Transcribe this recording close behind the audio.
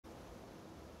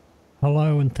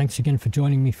Hello and thanks again for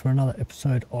joining me for another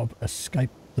episode of Escape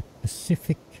the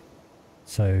Pacific.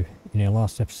 So in our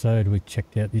last episode we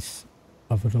checked out this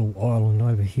other little island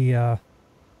over here.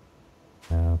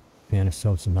 Found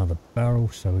ourselves another barrel,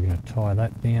 so we're going to tie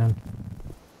that down.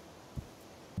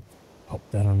 Pop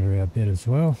that under our bed as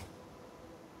well.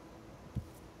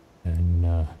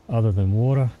 And other than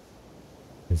water,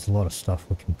 there's a lot of stuff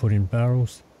we can put in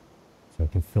barrels. So we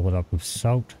can fill it up with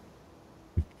salt.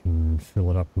 We can fill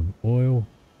it up with oil.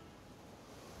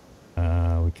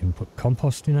 We can put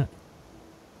compost in it.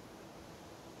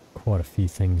 Quite a few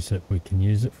things that we can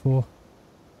use it for.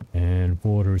 And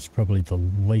water is probably the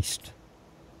least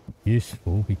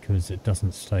useful because it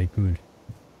doesn't stay good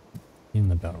in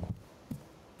the barrel.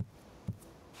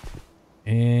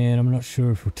 And I'm not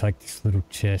sure if we'll take this little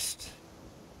chest.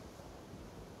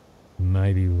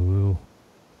 Maybe we will.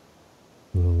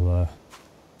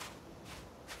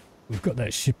 We've got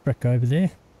that shipwreck over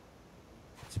there.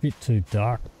 It's a bit too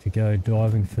dark to go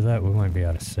diving for that. We won't be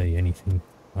able to see anything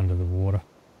under the water.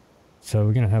 So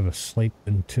we're going to have a sleep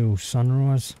until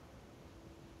sunrise.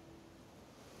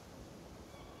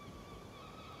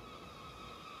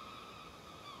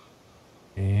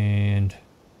 And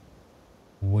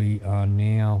we are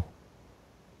now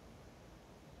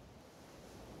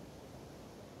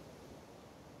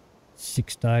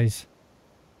six days.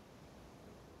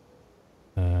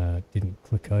 Didn't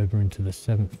click over into the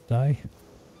 7th day.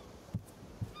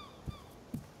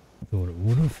 Thought it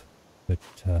would have, but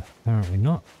apparently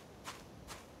not.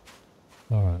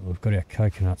 Alright, we've got our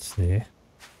coconuts there.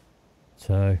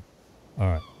 So,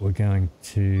 alright, we're going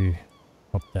to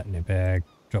pop that in a bag,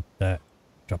 drop that,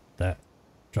 drop that,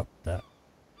 drop that.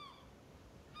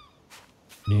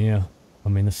 Now, I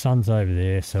mean the sun's over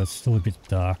there, so it's still a bit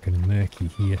dark and murky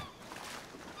here.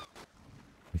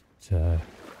 But,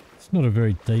 it's not a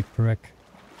very deep wreck.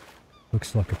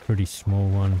 Looks like a pretty small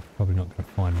one. Probably not going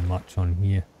to find much on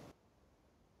here.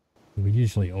 There will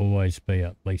usually always be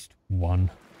at least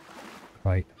one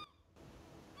crate,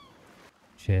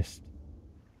 chest.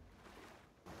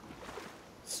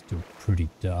 Still pretty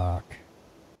dark.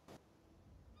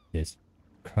 There's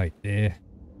a crate there.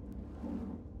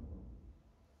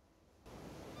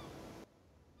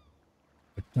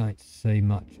 I don't see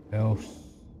much else.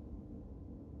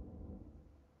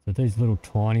 So these little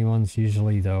tiny ones,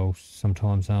 usually they'll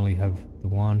sometimes only have the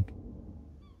one.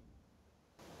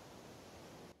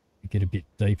 You get a bit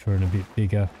deeper and a bit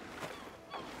bigger,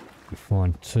 you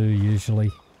find two usually.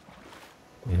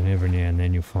 And every now and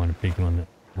then you'll find a big one that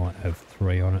might have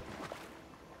 3 on it.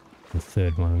 The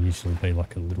third one will usually be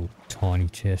like a little tiny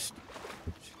chest,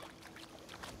 which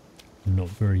is not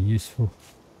very useful.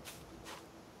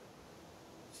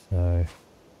 So,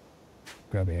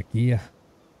 grab our gear.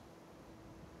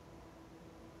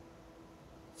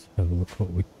 Have a look what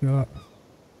we've got.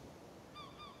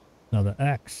 Another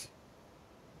axe.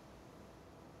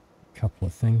 A couple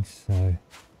of things, so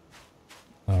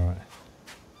alright.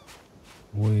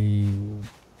 We will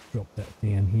drop that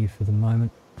down here for the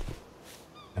moment.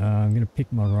 I'm going to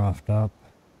pick my raft up.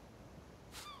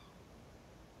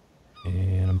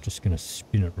 And I'm just going to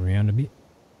spin it around a bit.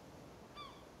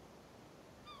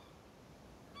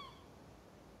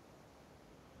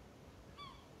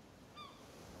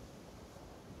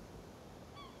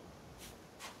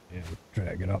 Yeah,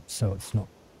 drag it up so it's not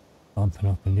bumping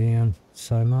up and down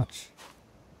so much.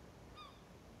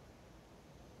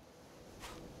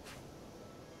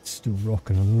 It's still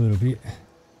rocking a little bit.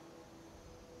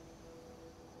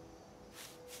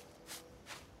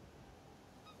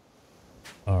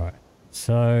 Alright,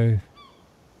 so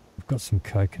we've got some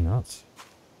coconuts.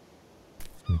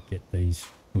 Just going to get these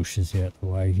bushes out the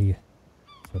way here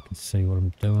so I can see what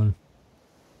I'm doing.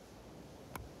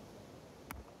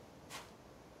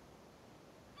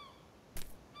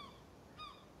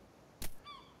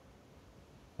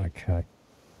 Okay,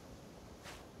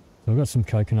 so we've got some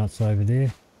coconuts over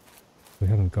there. We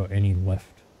haven't got any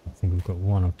left. I think we've got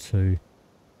 1 or 2.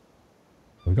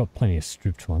 We've got plenty of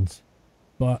stripped ones,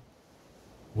 but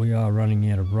we are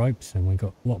running out of ropes and we've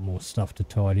got a lot more stuff to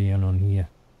tie down on here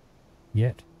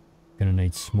yet. Going to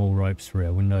need small ropes for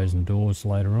our windows and doors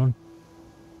later on.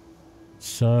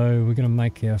 So we're going to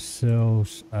make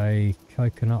ourselves a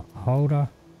coconut holder.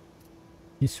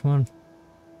 This one.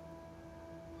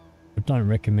 I don't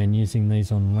recommend using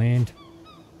these on land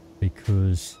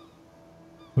because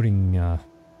putting your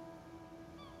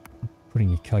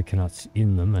coconuts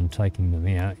in them and taking them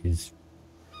out is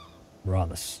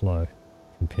rather slow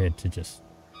compared to just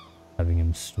having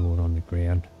them stored on the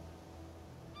ground.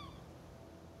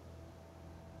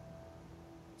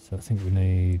 So I think we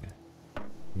need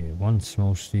 1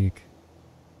 small stick,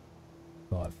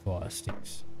 5 fire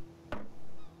sticks.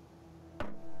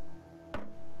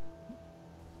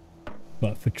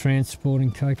 But for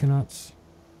transporting coconuts,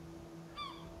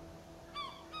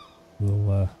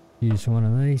 we'll use one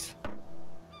of these.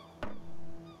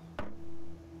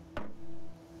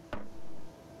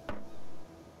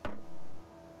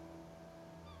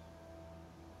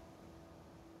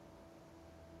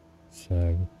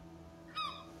 So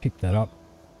pick that up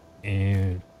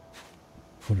and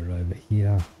put it over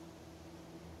here.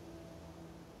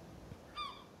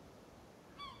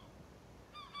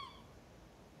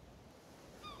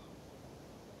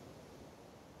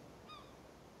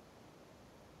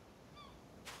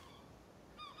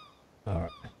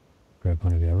 Alright, grab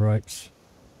one of our ropes,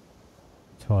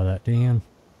 tie that down.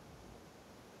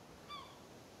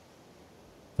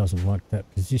 Doesn't like that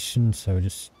position, so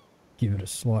just give it a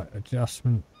slight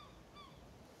adjustment.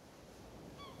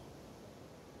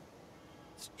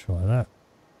 Let's try that.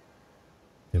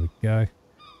 There we go.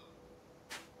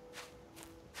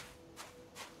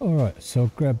 Alright, so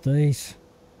I'll grab these.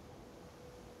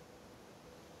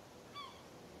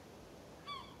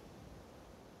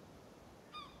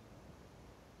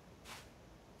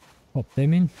 Pop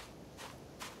them in.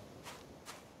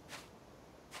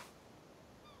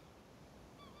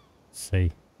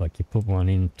 See, like you put one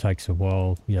in, it takes a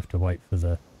while. You have to wait for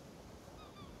the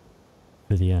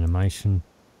animation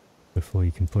before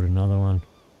you can put another one.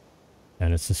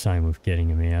 And it's the same with getting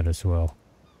them out as well.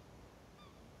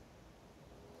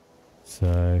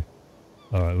 So,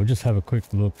 alright, we'll just have a quick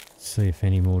look, see if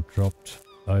any more dropped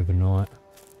overnight.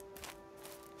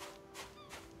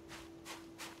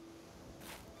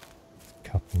 A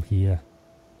couple here.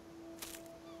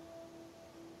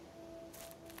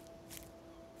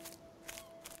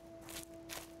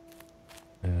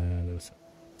 There was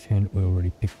a tent, we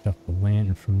already picked up the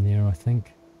lantern from there, I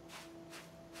think.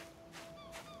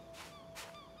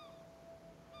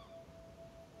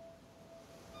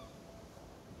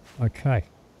 Okay,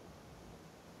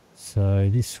 so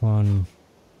this one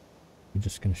we're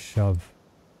just going to shove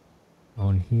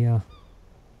on here.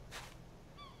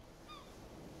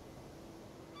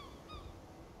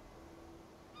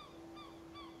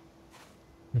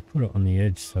 We put it on the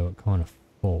edge so it kind of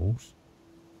falls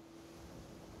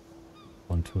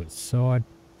onto its side.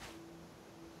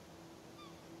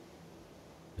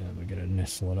 And we're going to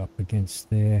nestle it up against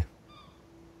there.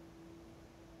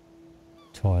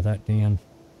 Tie that down.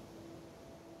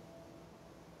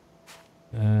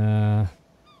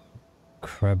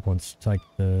 Crab wants to take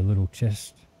the little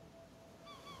chest.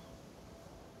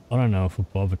 I don't know if we'll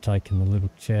bother taking the little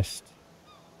chest.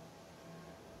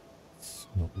 It's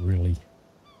not really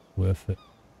worth it.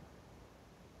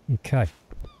 Okay,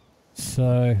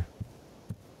 so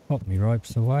pop me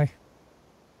ropes away.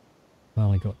 I've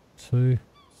only got 2,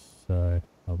 so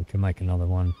we can make another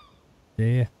one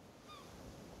there.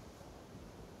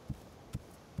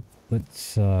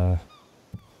 Let's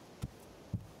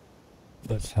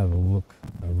have a look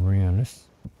around us.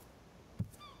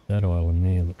 That island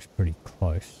there looks pretty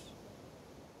close.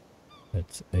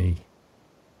 That's E.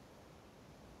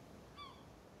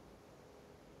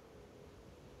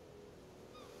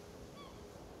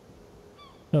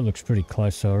 That looks pretty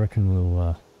close, so I reckon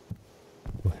we'll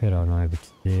head on over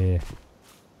to there.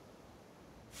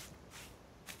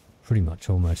 Pretty much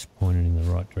almost pointed in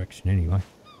the right direction anyway.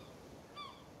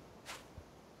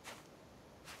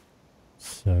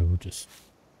 So we'll just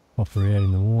pop her out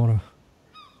in the water.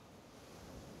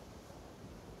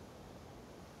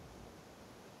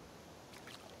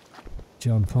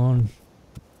 Jump on.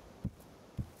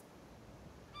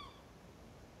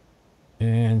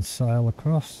 And sail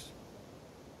across.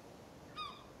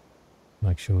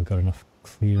 Make sure we've got enough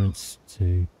clearance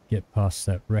to get past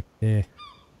that wreck there.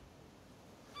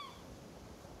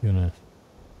 You're gonna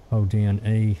hold down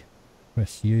E,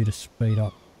 press U to speed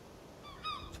up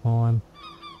time.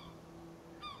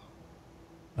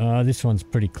 This one's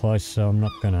pretty close, so I'm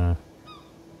not gonna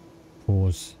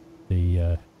pause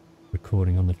the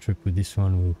recording on the trip with this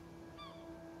one.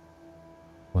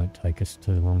 Won't take us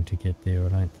too long to get there, I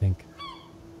don't think.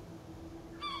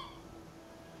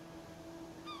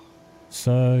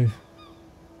 So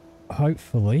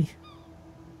hopefully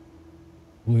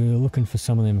we're looking for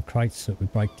some of them crates that we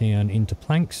break down into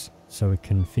planks so we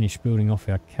can finish building off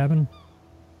our cabin.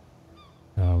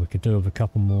 We could do with a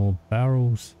couple more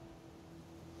barrels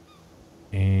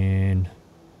and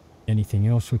anything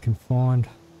else we can find.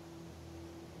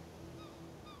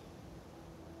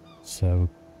 So we'll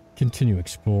continue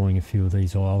exploring a few of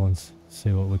these islands,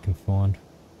 see what we can find.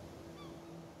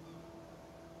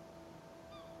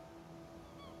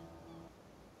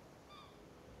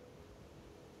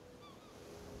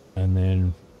 And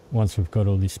then once we've got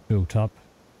all this built up,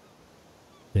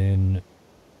 then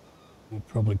we'll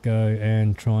probably go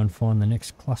and try and find the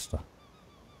next cluster.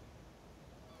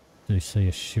 Do see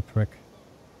a shipwreck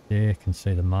there, can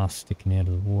see the mast sticking out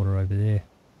of the water over there.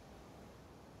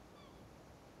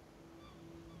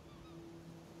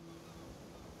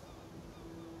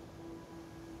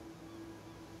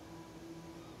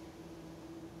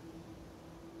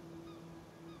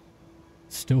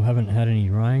 Still haven't had any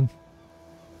rain.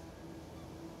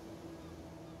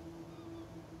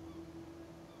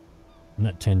 And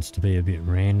that tends to be a bit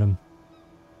random.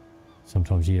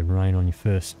 Sometimes you get rain on your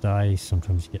first day,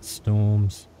 sometimes you get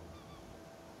storms.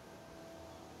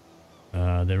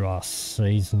 There are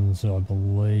seasons, I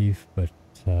believe, but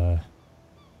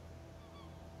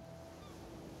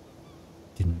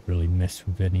didn't really mess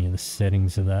with any of the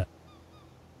settings of that.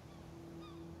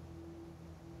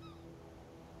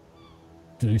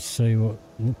 Do see what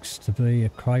looks to be a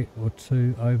crate or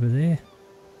two over there.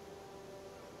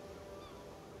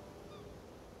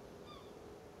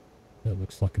 That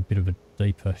looks like a bit of a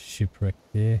deeper shipwreck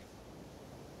there.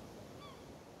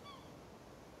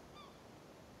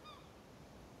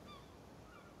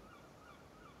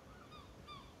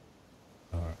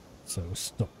 Alright, so we'll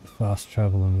stop the fast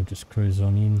travel and we'll just cruise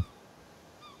on in.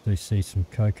 Do see some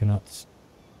coconuts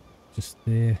just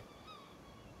there.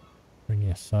 Bring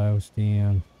our sails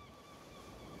down.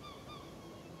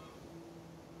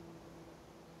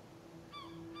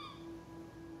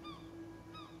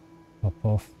 Hop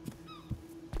off.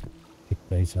 Pick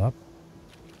these up.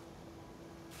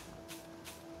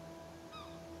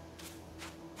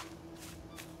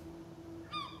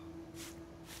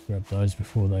 Grab those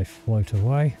before they float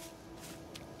away.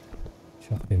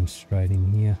 Chuck them straight in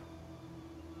here.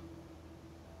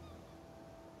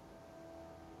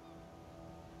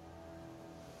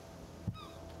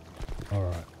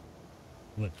 Alright,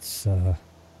 let's some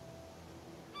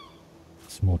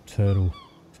more turtle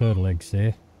eggs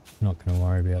there. Not going to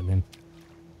worry about them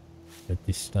at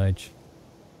this stage.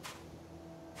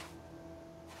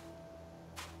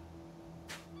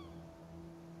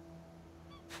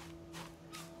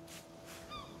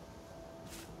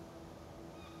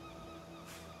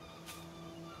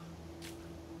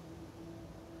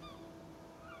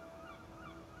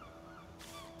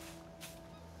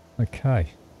 Okay.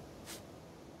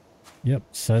 Yep,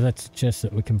 so that's a chest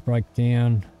that we can break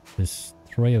down. There's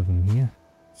 3 of them here,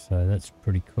 so that's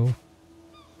pretty cool.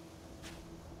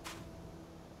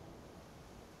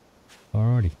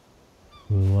 Alrighty,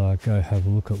 we'll go have a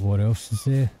look at what else is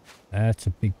there. That's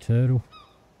a big turtle.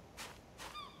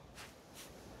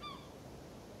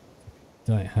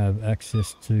 Don't have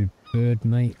access to bird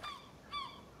meat,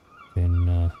 then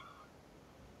I'll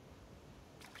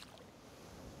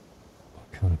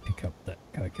kind of pick up that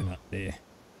coconut there.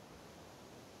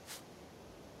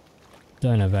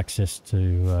 Don't have access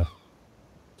to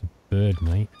bird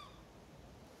meat.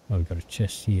 Oh, we've got a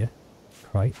chest here,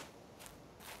 crate.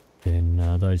 Then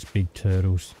those big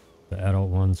turtles, the adult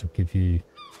ones, will should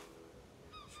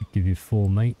give you 4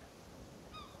 meat.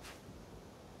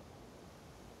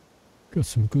 Got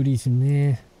some goodies in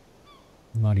there.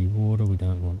 Muddy water, we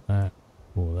don't want that.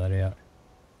 Pour that out.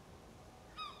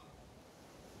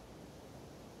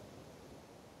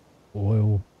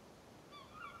 Oil.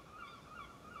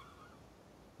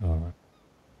 Alright,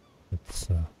 let's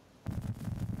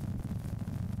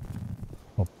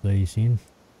pop these in.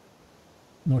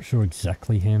 Not sure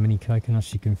exactly how many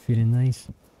coconuts you can fit in these.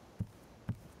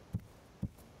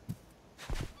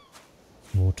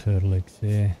 More turtle eggs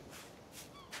there.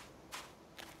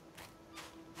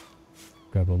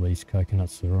 Grab all these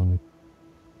coconuts that are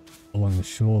along the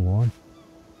shoreline.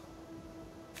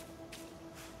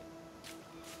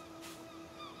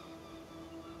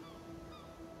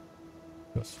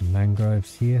 Got some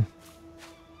mangroves here.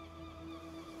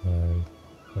 So,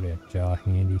 got our jar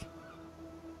handy.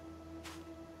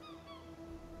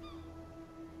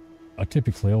 I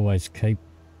typically always keep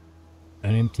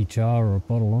an empty jar or a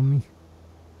bottle on me.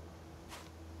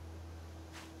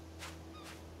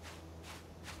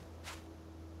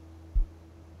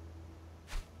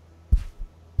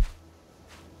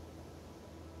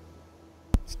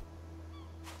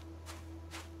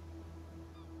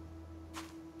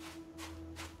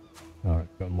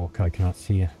 Alright, got more coconuts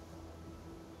here.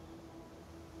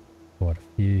 Quite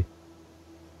a few.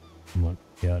 Might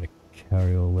be able to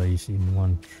carry all these in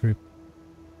one trip.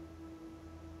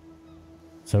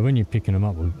 So when you're picking them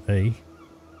up with E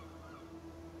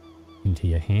into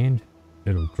your hand,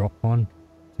 it'll drop one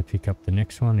to pick up the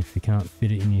next one if you can't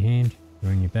fit it in your hand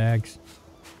or in your bags.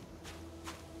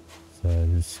 So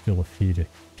there's still a few to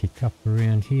pick up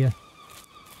around here.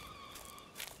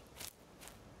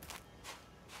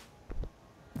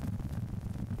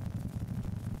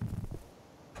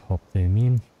 pop them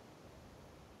in.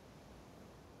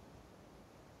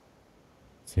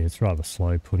 See, it's rather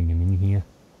slow putting them in here.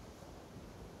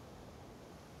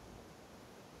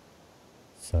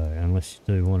 So unless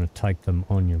you do want to take them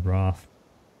on your raft,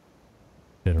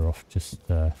 better off just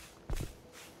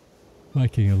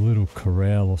making a little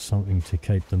corral or something to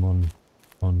keep them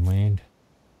on land.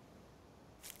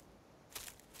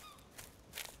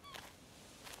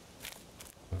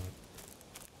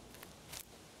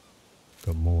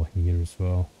 Got more here as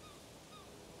well.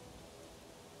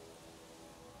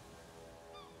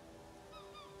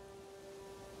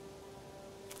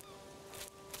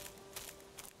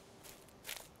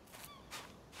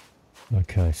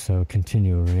 Okay, so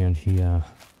continue around here,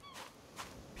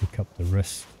 pick up the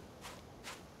rest.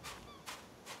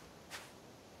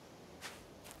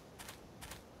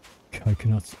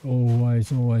 Coconuts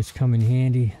always come in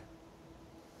handy.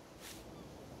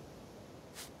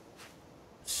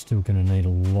 Still going to need a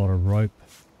lot of rope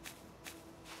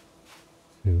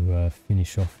to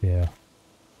finish off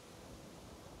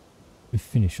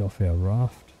our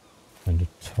raft and to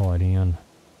tie down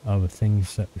other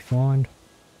things that we find.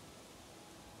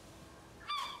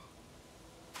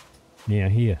 Now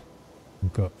here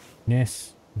we've got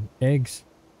nests, eggs.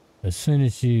 As soon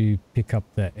as you pick up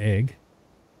that egg,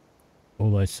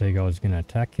 all those seagulls are going to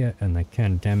attack you, and they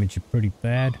can damage you pretty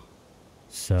bad.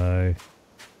 So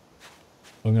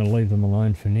I'm going to leave them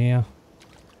alone for now.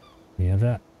 Now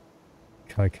that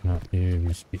coconut there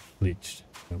is a bit glitched.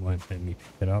 It won't let me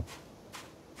pick it up.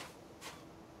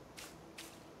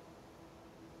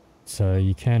 So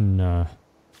you can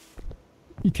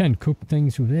cook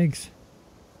things with eggs.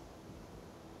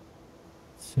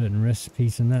 Certain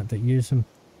recipes and that use them.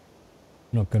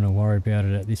 Not going to worry about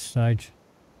it at this stage.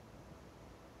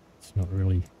 It's not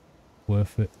really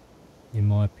worth it, in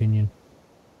my opinion.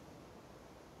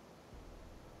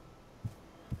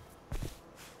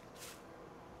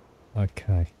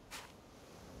 Okay,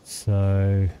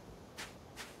 so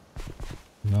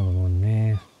another one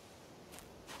there.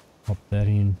 Pop that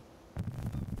in.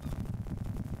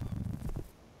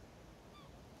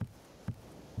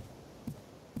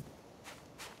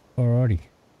 Alrighty,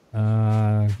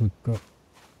 we've got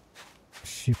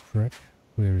shipwreck.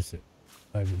 Where is it?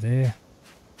 Over there.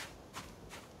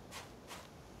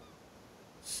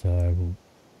 So we'll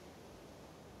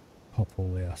pop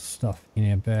all our stuff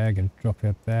in our bag and drop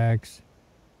our bags.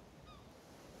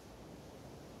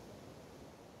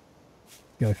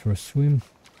 Go for a swim.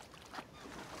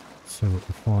 See what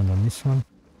we find on this one.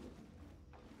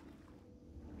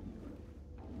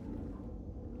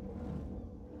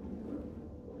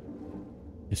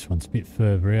 This one's a bit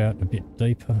further out, a bit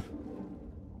deeper.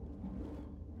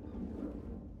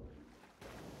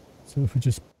 So if we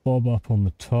just bob up on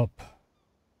the top,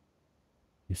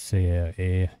 you see our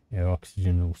air, our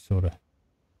oxygen will sort of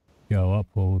go up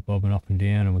while we're bobbing up and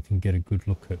down, and we can get a good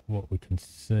look at what we can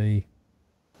see.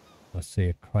 I see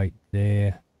a crate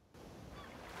there.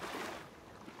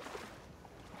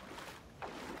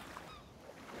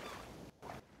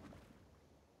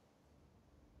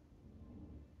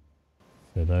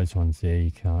 So those ones there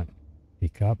you can't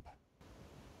pick up.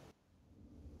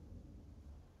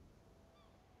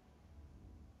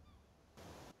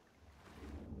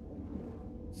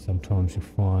 Sometimes you'll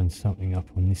find something up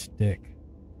on this deck.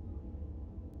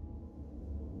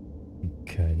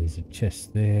 Okay, there's a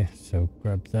chest there, so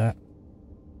grab that.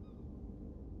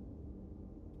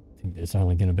 I think there's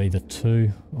only going to be the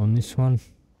 2 on this one.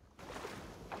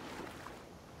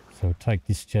 So we'll take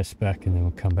this chest back and then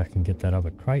we'll come back and get that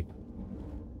other crate.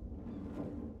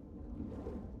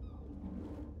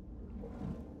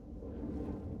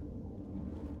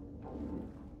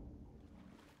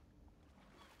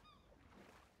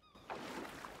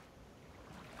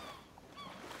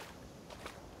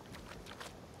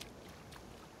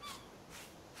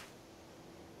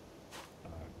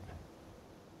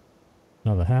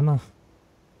 Another hammer.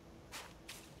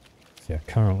 So our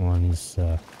current one is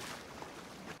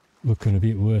looking a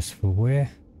bit worse for wear,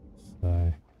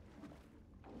 so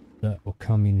that will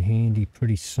come in handy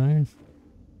pretty soon.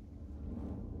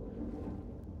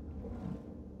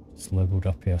 Just leveled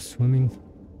up our swimming.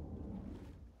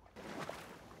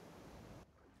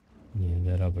 Yeah,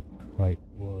 that other crate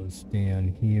was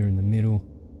down here in the middle.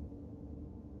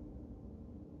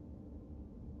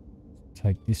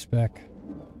 Take this back.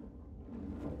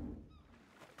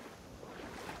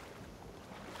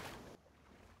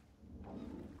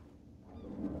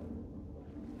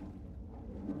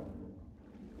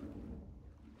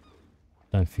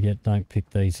 Don't forget, don't pick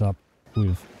these up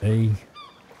with E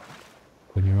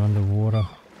when you're underwater.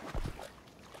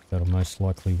 That'll most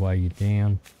likely weigh you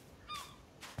down.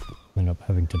 End up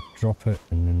having to drop it,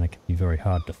 and then they can be very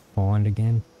hard to find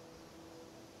again.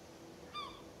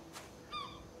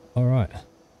 Alright,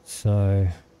 so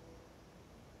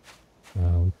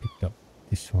we picked up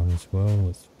this one as well.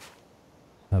 Let's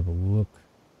have a look.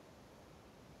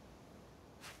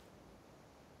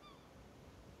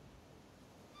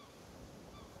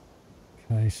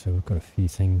 Okay, so we've got a few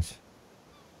things.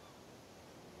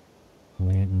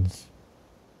 Lanterns.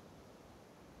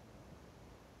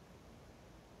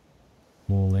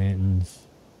 More lanterns.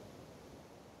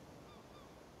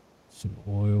 Some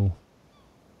oil.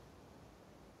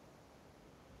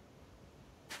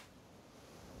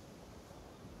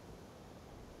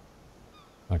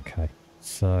 Okay,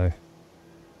 so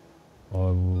I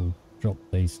will drop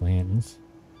these lanterns.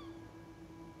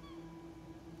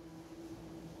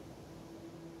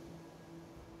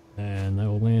 And they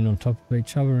will land on top of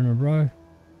each other in a row.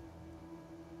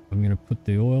 I'm going to put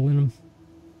the oil in them.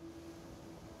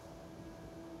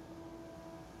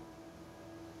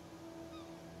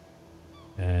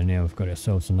 And now we've got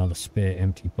ourselves another spare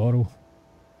empty bottle.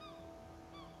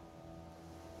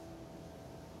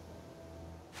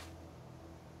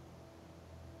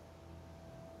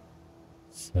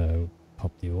 So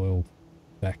pop the oil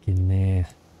back in there.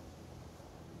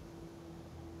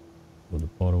 Or the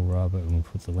bottle rather, and we'll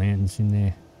put the lanterns in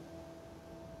there.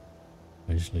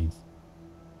 I usually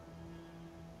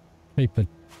keep a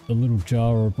little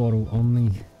jar or a bottle on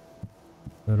me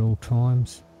at all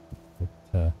times.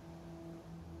 But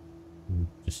we'll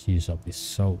just use up this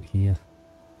salt here.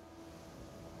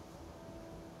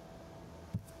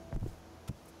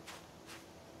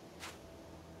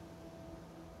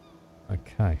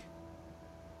 Okay.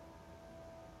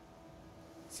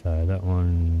 So that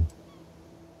one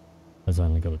has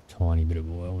only got a tiny bit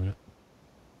of oil in it.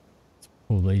 Let's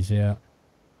pull these out.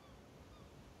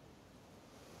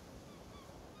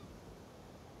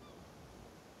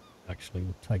 Actually,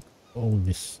 we'll take all of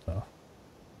this stuff.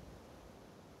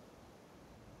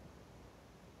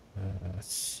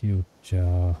 Sealed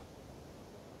jar.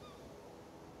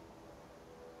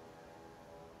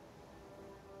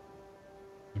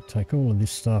 We'll take all of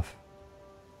this stuff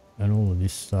and all of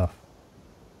this stuff.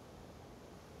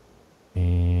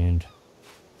 And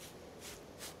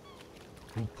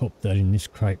we'll pop that in this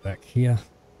crate back here.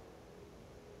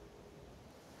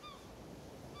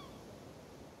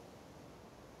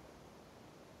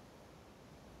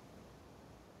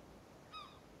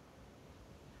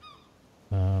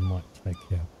 I might take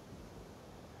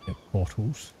our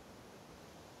bottles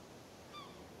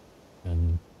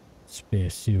and spare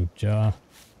sealed jar.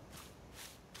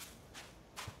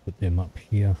 Put them up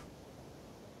here.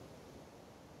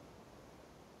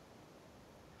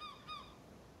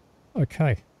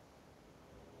 Okay,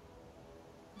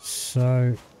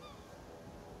 so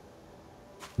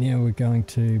now we're going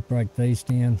to break these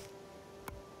down.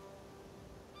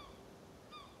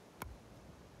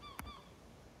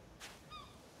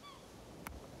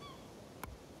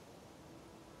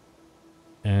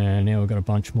 And now we've got a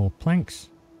bunch more planks.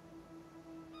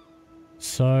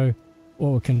 So what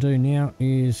we can do now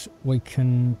is we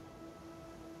can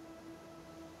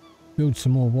build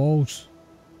some more walls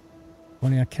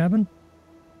on our cabin,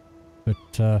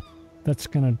 but that's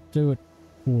going to do it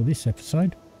for this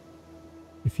episode.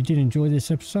 If you did enjoy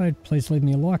this episode, please leave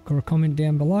me a like or a comment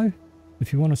down below.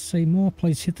 If you want to see more,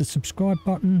 please hit the subscribe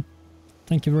button.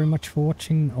 Thank you very much for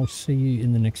watching. I'll see you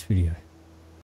in the next video.